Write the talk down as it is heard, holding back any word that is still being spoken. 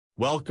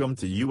Welcome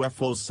to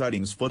UFO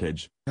sightings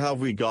footage. Have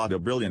we got a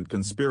brilliant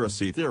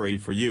conspiracy theory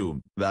for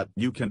you that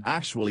you can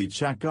actually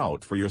check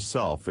out for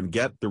yourself and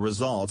get the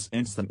results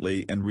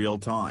instantly in real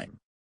time.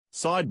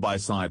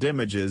 Side-by-side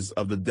images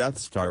of the Death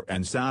Star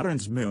and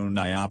Saturn's moon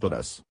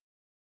Iapetus.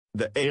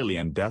 The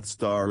alien Death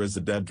Star is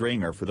a dead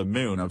ringer for the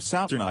moon of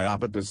Saturn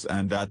Iapetus,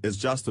 and that is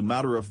just a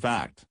matter of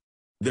fact.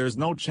 There's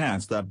no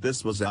chance that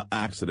this was an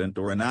accident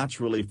or a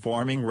naturally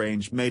forming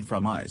range made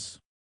from ice.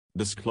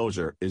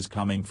 Disclosure is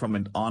coming from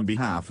and on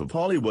behalf of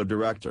Hollywood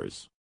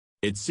directors.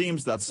 It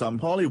seems that some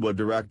Hollywood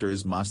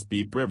directors must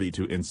be privy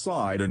to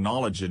insider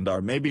knowledge and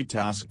are maybe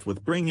tasked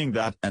with bringing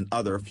that and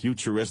other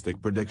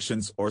futuristic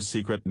predictions or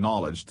secret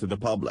knowledge to the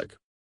public.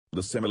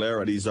 The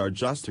similarities are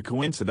just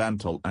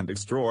coincidental and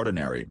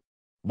extraordinary.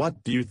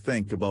 What do you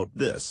think about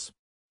this?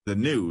 The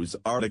news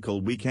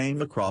article we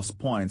came across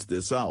points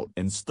this out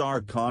in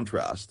stark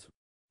contrast.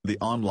 The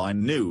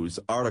online news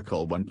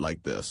article went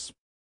like this.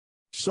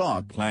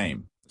 Shock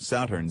claim,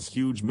 Saturn's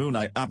huge moon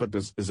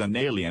Iapetus is an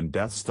alien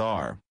Death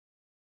Star.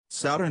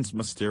 Saturn's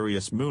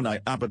mysterious moon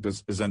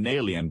Iapetus is an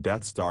alien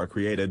Death Star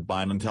created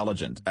by an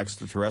intelligent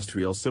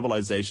extraterrestrial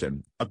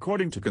civilization,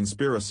 according to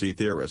conspiracy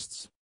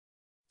theorists.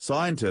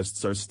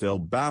 Scientists are still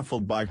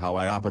baffled by how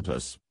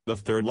Iapetus, the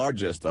third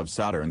largest of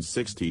Saturn's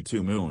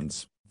 62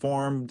 moons,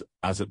 formed,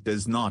 as it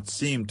does not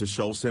seem to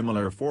show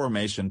similar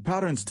formation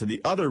patterns to the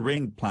other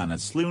ringed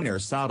planets' lunar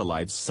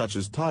satellites such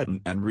as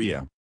Titan and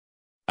Rhea.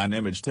 An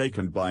image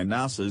taken by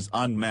NASA's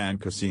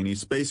unmanned Cassini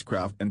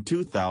spacecraft in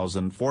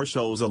 2004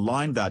 shows a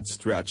line that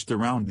stretched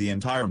around the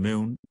entire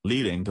moon,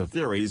 leading to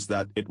theories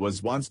that it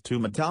was once two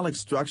metallic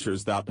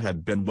structures that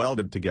had been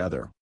welded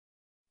together.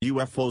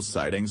 UFO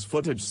sightings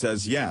footage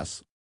says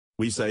yes.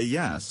 We say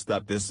yes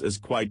that this is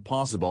quite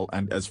possible,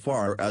 and as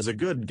far as a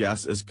good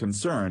guess is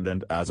concerned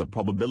and as a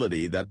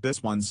probability that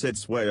this one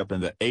sits way up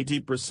in the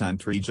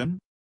 80% region.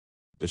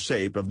 The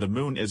shape of the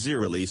moon is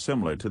eerily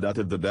similar to that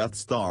of the Death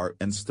Star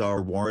in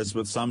Star Wars,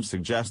 with some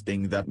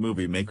suggesting that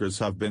movie makers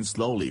have been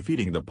slowly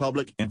feeding the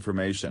public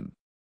information.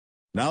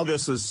 Now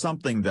this is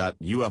something that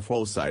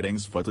UFO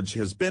sightings footage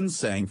has been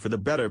saying for the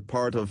better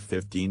part of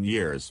 15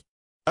 years.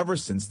 Ever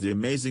since the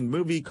amazing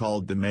movie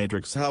called The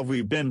Matrix have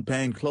we been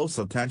paying close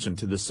attention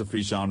to the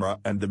sci-fi genre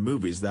and the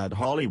movies that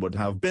Hollywood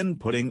have been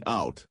putting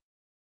out.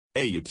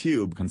 A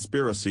YouTube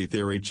conspiracy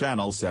theory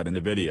channel said in a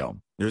video,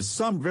 "There's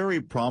some very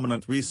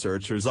prominent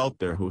researchers out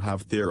there who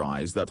have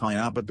theorized that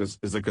Iapetus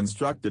is a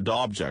constructed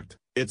object,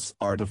 it's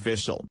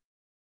artificial.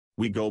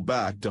 We go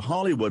back to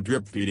Hollywood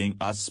drip-feeding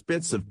us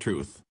bits of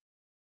truth.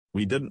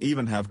 We didn't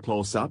even have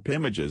close-up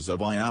images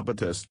of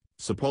Iapetus,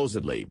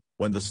 supposedly,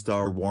 when the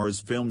Star Wars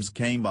films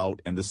came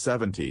out in the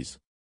 70s.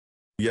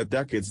 Yet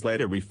decades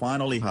later we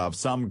finally have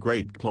some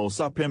great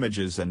close-up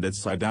images, and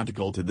it's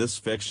identical to this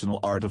fictional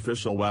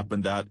artificial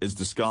weapon that is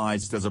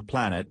disguised as a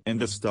planet in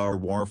the Star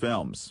Wars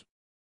films.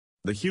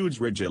 The huge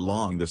ridge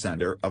along the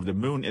center of the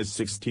moon is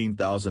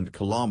 16,000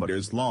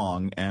 kilometers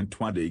long and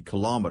 20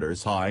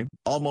 kilometers high,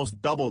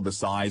 almost double the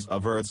size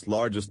of Earth's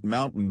largest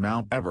mountain,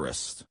 Mount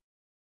Everest.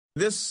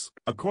 This,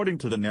 according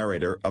to the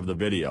narrator of the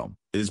video,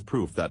 is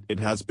proof that it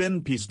has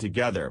been pieced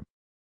together."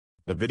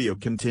 The video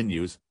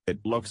continues,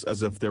 "It looks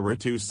as if there were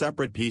two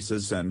separate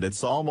pieces, and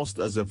it's almost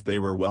as if they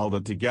were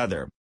welded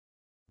together.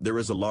 There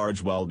is a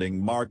large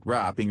welding mark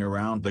wrapping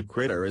around the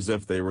crater as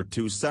if they were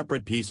two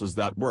separate pieces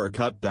that were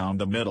cut down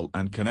the middle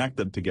and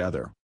connected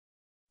together."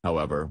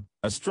 However,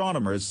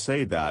 astronomers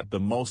say that the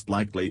most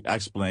likely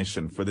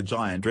explanation for the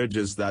giant ridge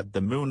is that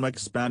the moon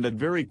expanded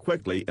very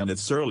quickly in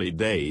its early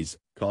days,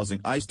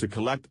 causing ice to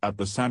collect at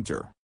the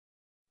center.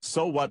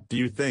 So what do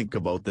you think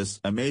about this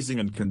amazing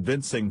and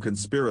convincing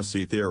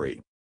conspiracy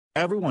theory?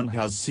 Everyone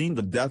has seen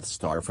the Death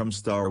Star from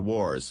Star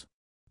Wars.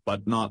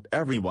 But not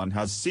everyone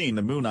has seen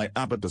the moon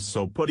Iapetus,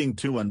 so putting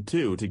two and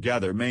two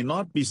together may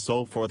not be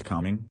so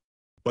forthcoming.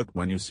 But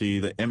when you see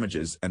the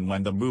images and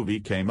when the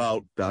movie came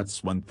out,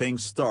 that's when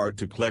things start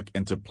to click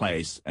into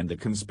place and the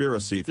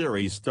conspiracy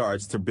theory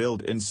starts to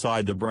build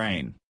inside the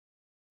brain.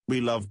 We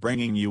love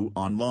bringing you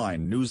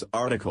online news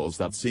articles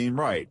that seem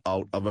right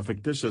out of a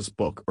fictitious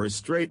book or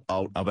straight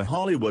out of a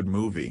Hollywood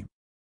movie.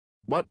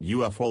 What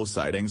UFO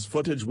sightings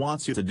footage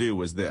wants you to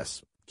do is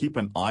this: keep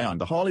an eye on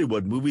the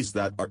Hollywood movies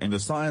that are in the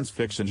science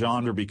fiction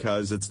genre,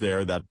 because it's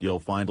there that you'll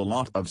find a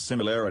lot of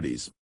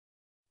similarities.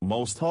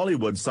 Most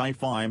Hollywood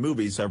sci-fi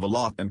movies have a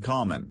lot in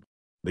common.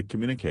 The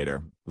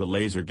communicator, the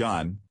laser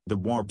gun, the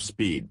warp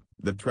speed,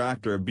 the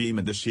tractor beam,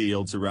 and the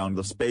shields around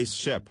the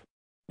spaceship.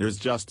 There's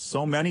just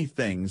so many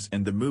things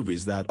in the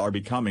movies that are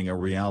becoming a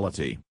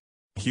reality.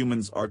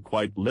 Humans are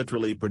quite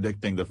literally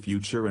predicting the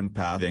future and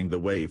paving the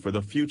way for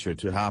the future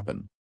to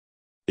happen.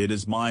 It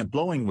is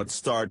mind-blowing what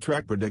Star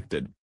Trek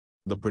predicted.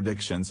 The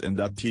predictions in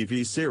that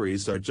TV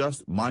series are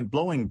just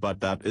mind-blowing,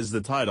 but that is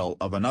the title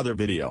of another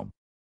video.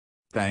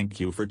 Thank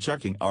you for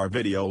checking our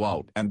video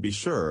out, and be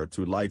sure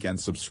to like and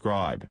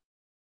subscribe.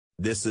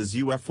 This is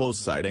UFO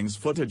sightings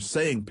footage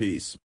saying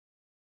peace.